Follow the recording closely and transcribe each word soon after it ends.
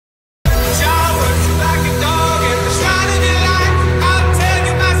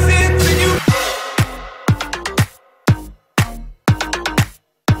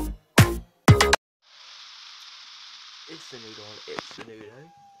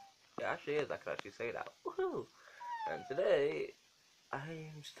It actually is. I can actually say that. Woohoo! And today,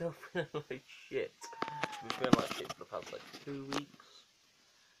 I am still feeling like shit. I've been feeling like shit for the past like 2 weeks.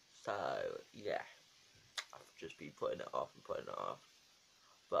 So yeah, I've just been putting it off and putting it off.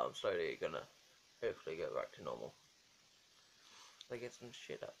 But I'm slowly gonna hopefully get back to normal. I get some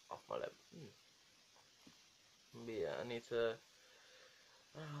shit off my lip. But yeah, I need to.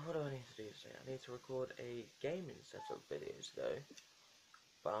 What do I need to do today? I need to record a gaming set of videos though.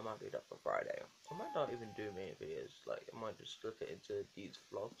 But I might do that for Friday. I might not even do many videos. Like I might just look into these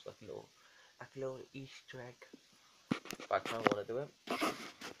vlogs like a little Easter egg. But I kind of want to do it.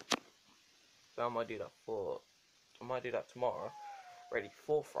 So I might do that tomorrow, ready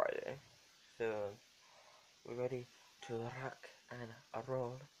for Friday. So we're ready to rock and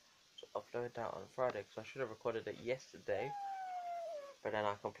roll to upload that on Friday, because I should have recorded it yesterday, but then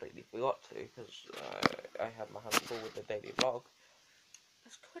I completely forgot to, because I had my hands full with the daily vlog.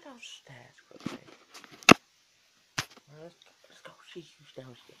 Let's go downstairs quickly. Let's go see who's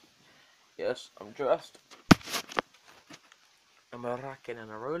downstairs. Yes, I'm dressed. I'm a rocking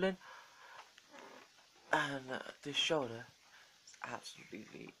and a rolling, and this shoulder is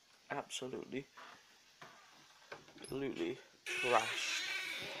absolutely trashed.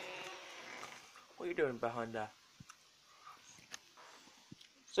 What are you doing behind there?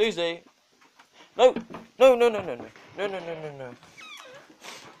 Susie! No! No, no, no, no, no. No, no, no, no, no.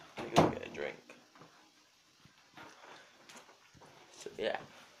 Let me go get a drink. So, yeah.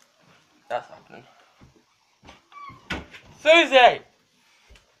 That's happening. Susie!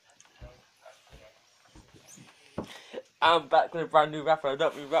 I'm back with a brand new rapper. I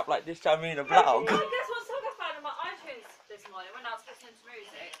don't mean rap like this time in a vlog. Guess what song I found on my iTunes this morning when I was listening to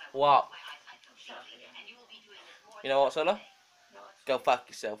music? What? You know what, Sola? Go fuck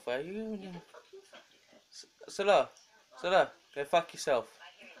yourself, where you? Sola, go fuck yourself.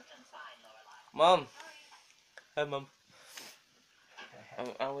 Mum. Hey, Mum.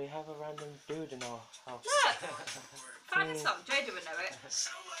 And we have a random dude in our house. Look! Find a song, Jada would know it.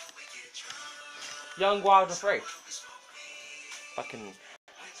 Young, Wild and Free. Fucking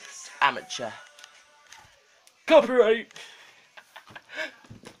amateur. Copyright!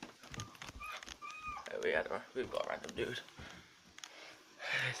 We've got a random dude.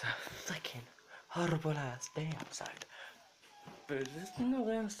 It's a fucking horrible ass day outside. But there's no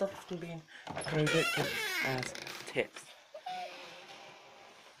way I'm stopping from being predicted as tips.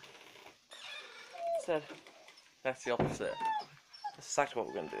 So that's the opposite. That's exactly what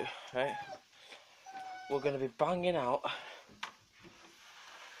we're gonna do, right? We're gonna be banging out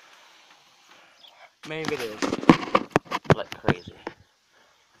main videos like crazy.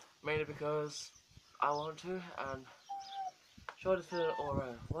 Mainly because I want to, and shoulders feel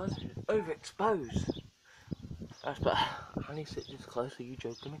alright. What? Overexposed. That's better. I need to sit this close. Are you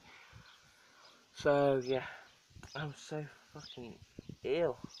joking me? So yeah, I'm so fucking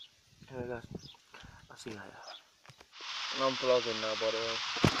ill. Anyway guys, I'll see you later. I'm vlogging now, by the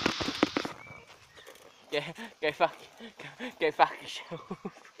way. Go fuck yourself.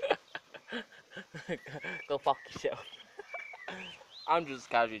 Go fuck yourself. I'm just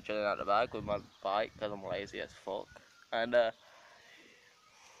casually chilling out the back with my bike because I'm lazy as fuck. And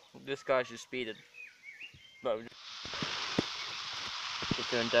this guy's just speeding. But I'm just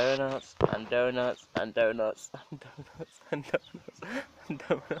doing donuts and donuts and donuts and donuts and donuts and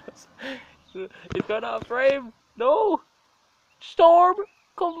donuts. He's going out of frame. No! Storm!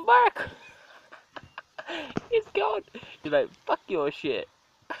 Come back! He's gone! He's like, fuck your shit.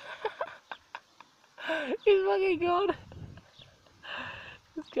 He's fucking gone.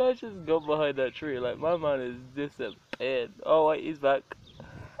 This guy's just gone behind that tree. Like, my man is disappeared. Oh, wait, he's back.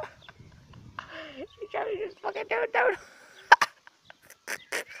 He's trying to just fucking do it.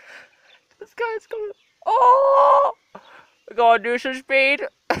 This guy's coming. Oh! We're gonna do some speed.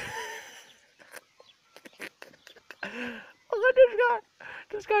 Look at this guy.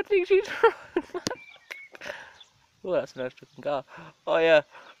 This guy thinks he's running. Oh, that's a nice looking car. Oh, yeah.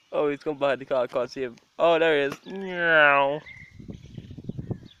 Oh, he's gone behind the car. I can't see him. Oh, there he is. Meow.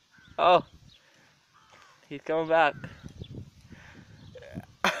 Oh. He's coming back.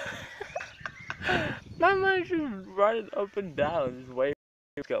 My man's just riding up and down, just waiting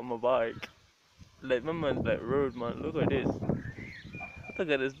to get on my bike. Like, my man's like, road man. Look at this. Look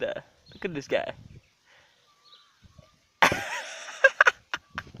at this there. Look at this guy.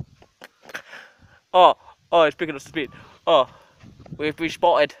 Oh, it's picking up speed. Oh, we've been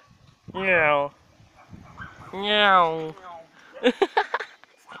spotted. Meow. Meow.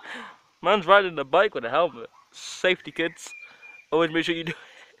 Man's riding the bike with a helmet. Safety, kids. Always make sure you do it.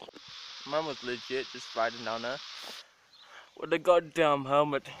 Man was legit just riding down there with a goddamn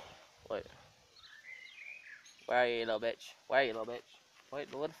helmet. Wait. Where are you, little bitch? Where are you, little bitch?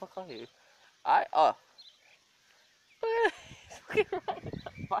 Wait, where the fuck are you? Oh. He's fucking riding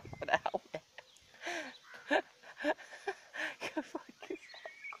that bike with a helmet. Go fuck yourself.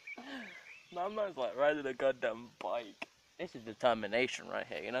 My man's like riding a goddamn bike. This is determination right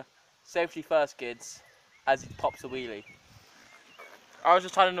here, you know? Safety first, kids. As he pops a wheelie. I was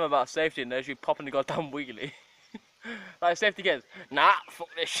just telling them about safety and there's you popping the goddamn wheelie. Like, safety kids. Nah, fuck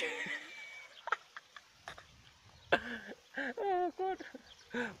this shit. Oh god.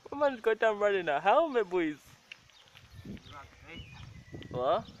 My man's got down riding a helmet, boys.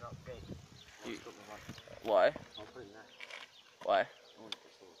 What? You, why? Why?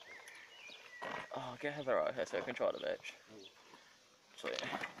 Oh, get Heather out here so I can try the bitch. So yeah.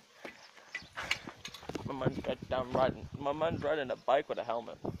 My man's got down riding. My man's riding a bike with a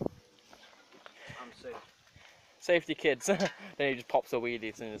helmet. I'm safe. Safety kids. Then he just pops a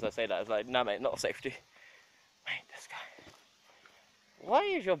wheelie as soon as I say that. It's like, nah mate, not safety. Mate, this guy. Why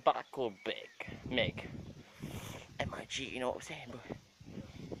is your back called Big? Mig. M-I-G, you know what I'm saying, boy?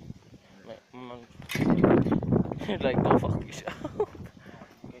 Mate, like, go fuck yourself.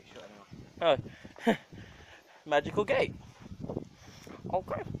 Get shut anyway. Oh. Magical gate.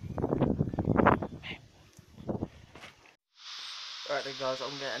 Okay. Alright then guys, I'm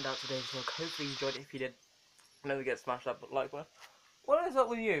going to end out today's vlog. Hopefully you enjoyed it. If you did, don't forget to smash that like button. What is up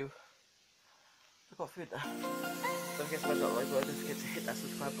with you? I've got food there. Don't forget to smash that like button. Don't forget to hit that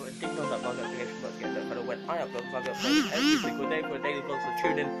subscribe button. Ding dong that bell notification button to get notified when I upload. Because I upload every single day for a daily vlog. So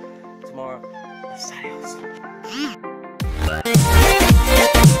tune in tomorrow. Adios.